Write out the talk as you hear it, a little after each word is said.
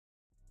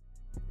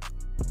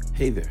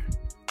Hey there.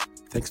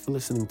 Thanks for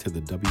listening to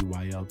the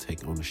WYL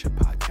Take Ownership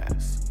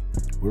podcast.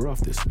 We're off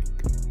this week.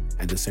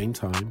 At the same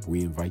time,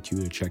 we invite you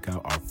to check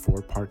out our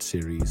 4-part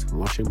series,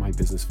 Launching My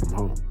Business from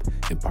Home,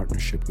 in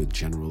partnership with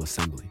General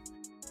Assembly.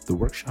 The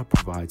workshop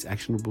provides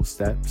actionable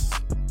steps,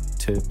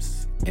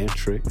 tips, and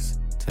tricks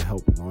to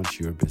help launch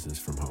your business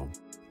from home.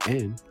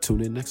 And tune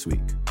in next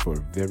week for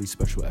a very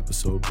special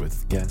episode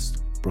with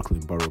guest Brooklyn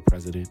Borough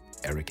President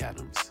Eric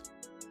Adams.